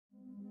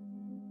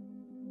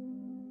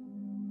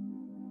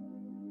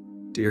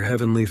Dear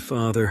Heavenly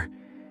Father,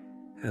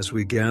 as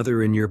we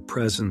gather in your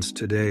presence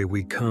today,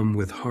 we come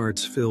with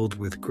hearts filled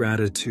with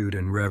gratitude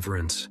and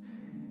reverence.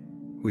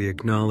 We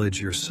acknowledge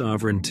your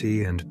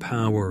sovereignty and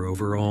power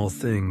over all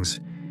things,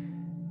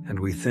 and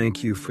we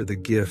thank you for the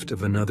gift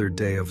of another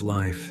day of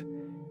life.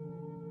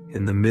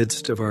 In the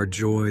midst of our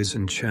joys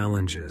and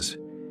challenges,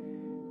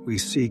 we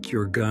seek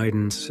your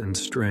guidance and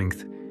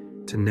strength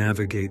to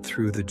navigate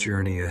through the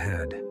journey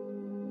ahead.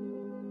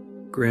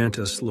 Grant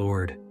us,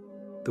 Lord,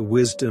 the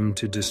wisdom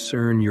to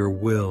discern your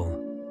will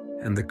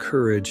and the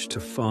courage to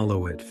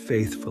follow it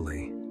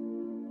faithfully.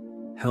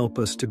 Help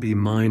us to be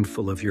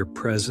mindful of your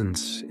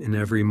presence in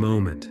every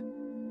moment,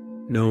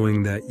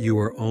 knowing that you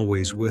are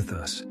always with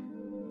us,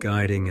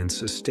 guiding and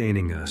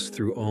sustaining us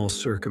through all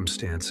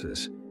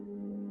circumstances.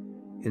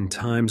 In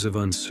times of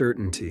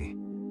uncertainty,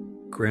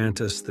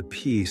 grant us the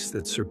peace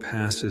that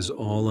surpasses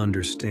all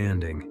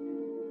understanding,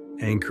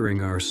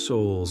 anchoring our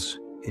souls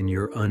in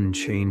your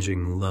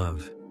unchanging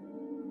love.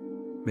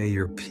 May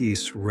your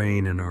peace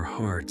reign in our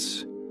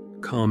hearts,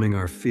 calming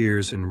our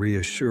fears and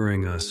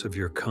reassuring us of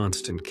your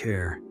constant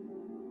care.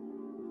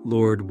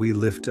 Lord, we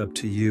lift up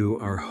to you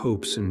our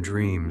hopes and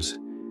dreams,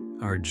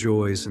 our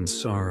joys and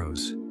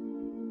sorrows,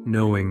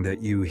 knowing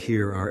that you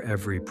hear our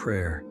every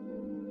prayer.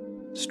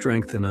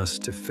 Strengthen us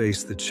to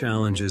face the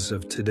challenges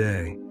of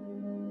today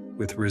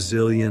with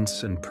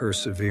resilience and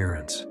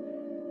perseverance,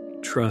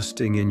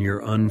 trusting in your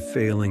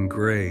unfailing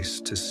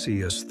grace to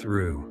see us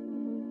through.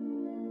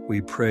 We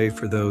pray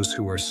for those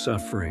who are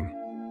suffering,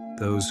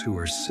 those who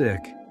are sick,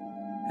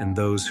 and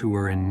those who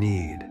are in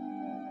need.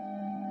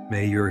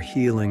 May your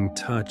healing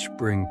touch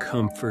bring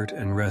comfort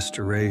and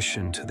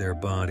restoration to their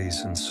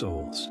bodies and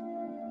souls.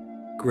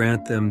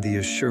 Grant them the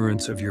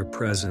assurance of your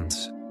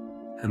presence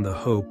and the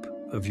hope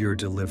of your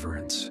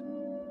deliverance.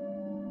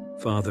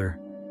 Father,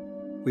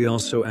 we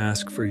also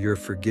ask for your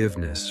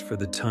forgiveness for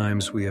the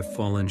times we have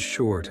fallen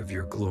short of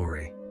your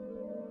glory.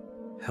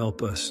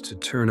 Help us to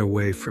turn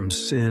away from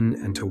sin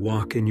and to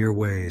walk in your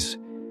ways,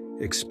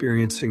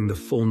 experiencing the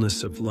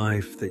fullness of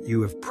life that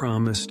you have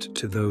promised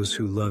to those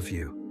who love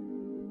you.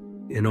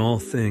 In all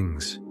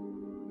things,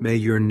 may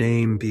your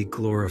name be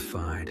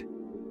glorified,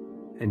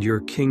 and your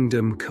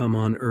kingdom come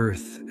on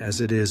earth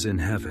as it is in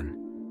heaven.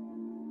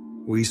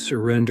 We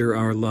surrender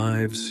our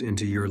lives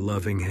into your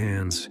loving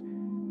hands,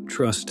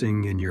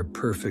 trusting in your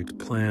perfect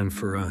plan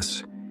for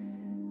us.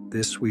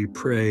 This we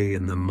pray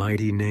in the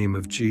mighty name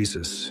of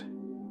Jesus.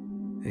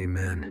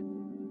 Amen.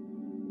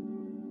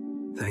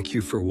 Thank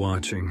you for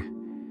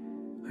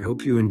watching. I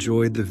hope you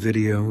enjoyed the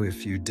video.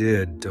 If you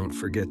did, don't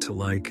forget to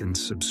like and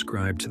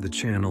subscribe to the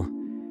channel.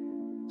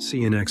 See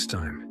you next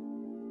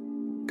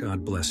time.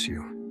 God bless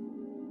you.